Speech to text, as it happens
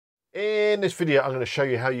In this video, I'm going to show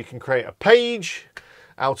you how you can create a page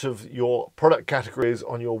out of your product categories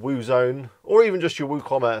on your Woozone or even just your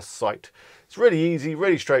WooCommerce site. It's really easy,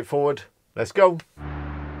 really straightforward. Let's go.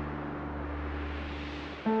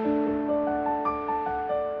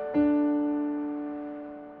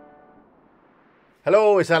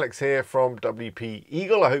 Hello, it's Alex here from WP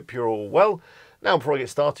Eagle. I hope you're all well. Now, before I get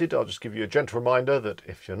started, I'll just give you a gentle reminder that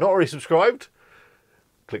if you're not already subscribed,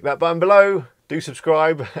 click that button below, do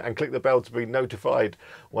subscribe and click the bell to be notified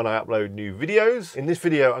when I upload new videos. In this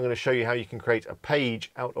video, I'm going to show you how you can create a page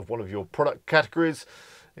out of one of your product categories.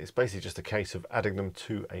 It's basically just a case of adding them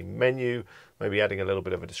to a menu, maybe adding a little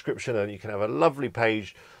bit of a description, and you can have a lovely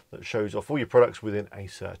page that shows off all your products within a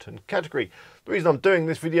certain category. The reason I'm doing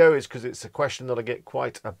this video is because it's a question that I get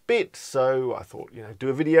quite a bit, so I thought, do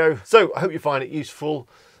a video. So I hope you find it useful.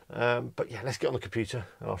 But yeah, let's get on the computer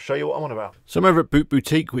and I'll show you what I'm on about. So I'm over at Boot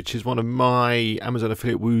Boutique, which is one of my Amazon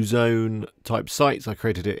affiliate Woozone type sites. I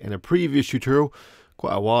created it in a previous tutorial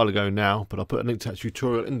quite a while ago now, but I'll put a link to that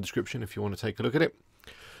tutorial in the description if you want to take a look at it.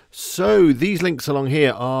 So these links along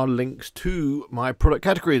here are links to my product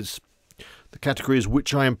categories. The categories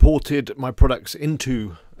which I imported my products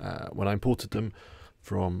into when I imported them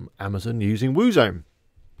from Amazon using Woozone.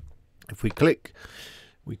 If we click,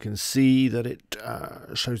 we can see that it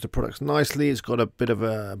shows the products nicely. It's got a bit of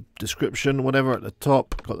a description, whatever, at the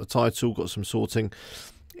top. Got the title, got some sorting.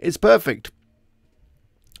 It's perfect.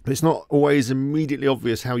 But it's not always immediately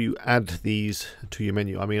obvious how you add these to your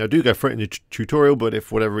menu. I mean, I do go through it in the tutorial, but if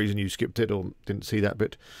for whatever reason you skipped it or didn't see that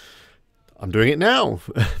bit, I'm doing it now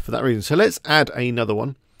for that reason. So let's add another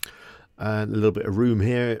one. A little bit of room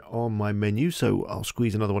here on my menu, so I'll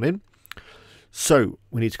squeeze another one in. So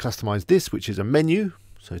we need to customize this, which is a menu.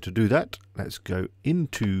 So to do that, let's go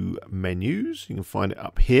into menus. You can find it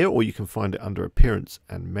up here, or you can find it under appearance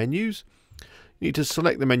and menus. You need to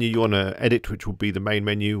select the menu you want to edit, which will be the main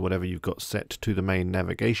menu, whatever you've got set to the main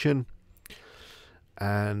navigation.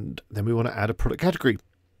 And then we want to add a product category.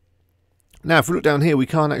 Now, if we look down here, we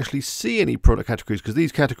can't actually see any product categories because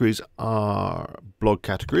these categories are blog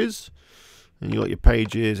categories. And you've got your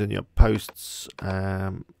pages and your posts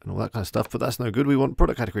and all that kind of stuff, but that's no good. We want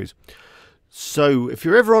product categories. So if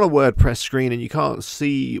you're ever on a WordPress screen and you can't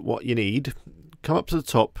see what you need, come up to the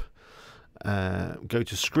top, go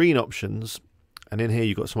to screen options, and in here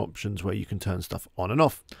you've got some options where you can turn stuff on and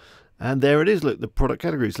off. And there it is, look, the product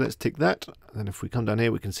categories. Let's tick that. And if we come down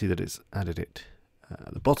here, we can see that it's added it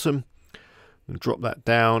at the bottom. We'll drop that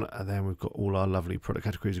down, and then we've got all our lovely product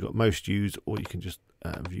categories. We've got most used, or you can just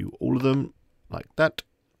view all of them like that.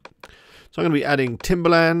 So I'm going to be adding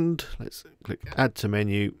Timberland. Let's click add to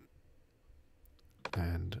menu.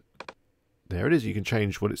 And there it is. You can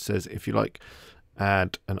change what it says if you like.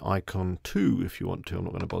 Add an icon too if you want to. I'm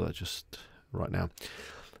not going to bother just right now.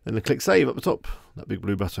 And then click save up the top, that big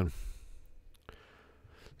blue button.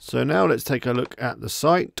 So now let's take a look at the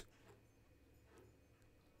site.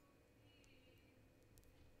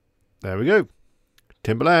 There we go.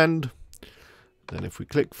 Timberland. Then if we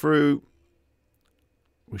click through,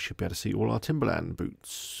 we should be able to see all our Timberland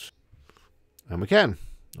boots. And we can.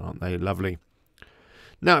 Aren't they lovely?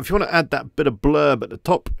 Now, if you want to add that bit of blurb at the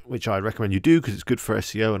top, which I recommend you do because it's good for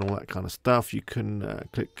SEO and all that kind of stuff, you can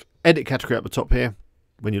click Edit Category at the top here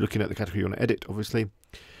when you're looking at the category you want to edit, obviously.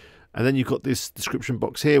 And then you've got this description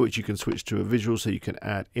box here, which you can switch to a visual, so you can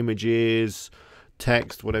add images,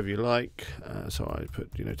 text, whatever you like. So I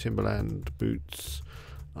put, Timberland boots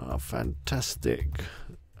are fantastic,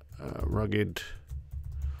 rugged,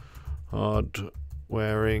 hard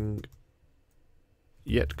wearing,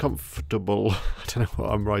 yet comfortable. I don't know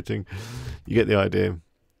what I'm writing. You get the idea.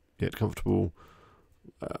 Yet comfortable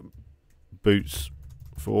boots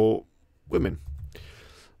for women.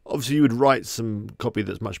 Obviously, you would write some copy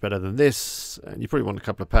that's much better than this, and you probably want a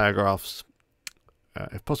couple of paragraphs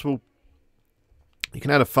if possible. You can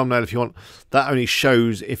add a thumbnail if you want. That only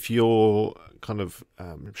shows if you're kind of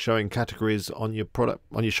showing categories on your product,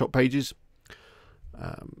 on your shop pages.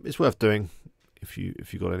 It's worth doing if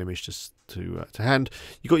you've got an image just to hand.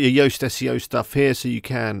 You've got your Yoast SEO stuff here, so you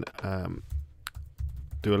can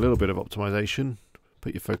do a little bit of optimization.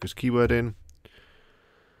 Put your focus keyword in,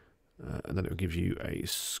 and then it will give you a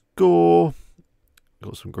score.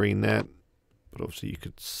 Got some green there, but obviously you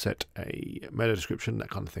could set a meta description, that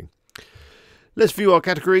kind of thing. Let's view our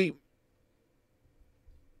category.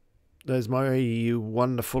 There's my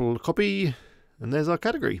wonderful copy, and there's our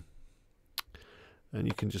category. And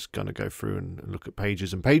you can just kind of go through and look at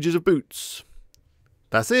pages and pages of boots.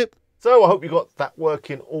 That's it. So I hope you got that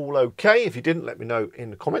working all okay. If you didn't, let me know in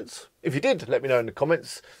the comments. If you did, let me know in the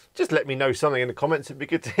comments. Just let me know something in the comments. It'd be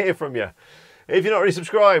good to hear from you. If you're not already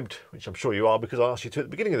subscribed, which I'm sure you are because I asked you to at the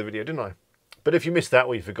beginning of the video, didn't I? But if you missed that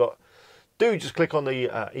or you forgot, do just click on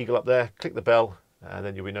the eagle up there, click the bell, and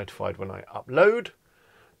then you'll be notified when I upload.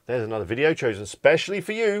 There's another video chosen specially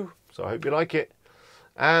for you, so I hope you like it.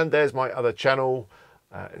 And there's my other channel.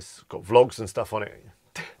 It's got vlogs and stuff on it.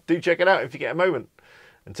 Do check it out if you get a moment.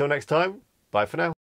 Until next time, bye for now.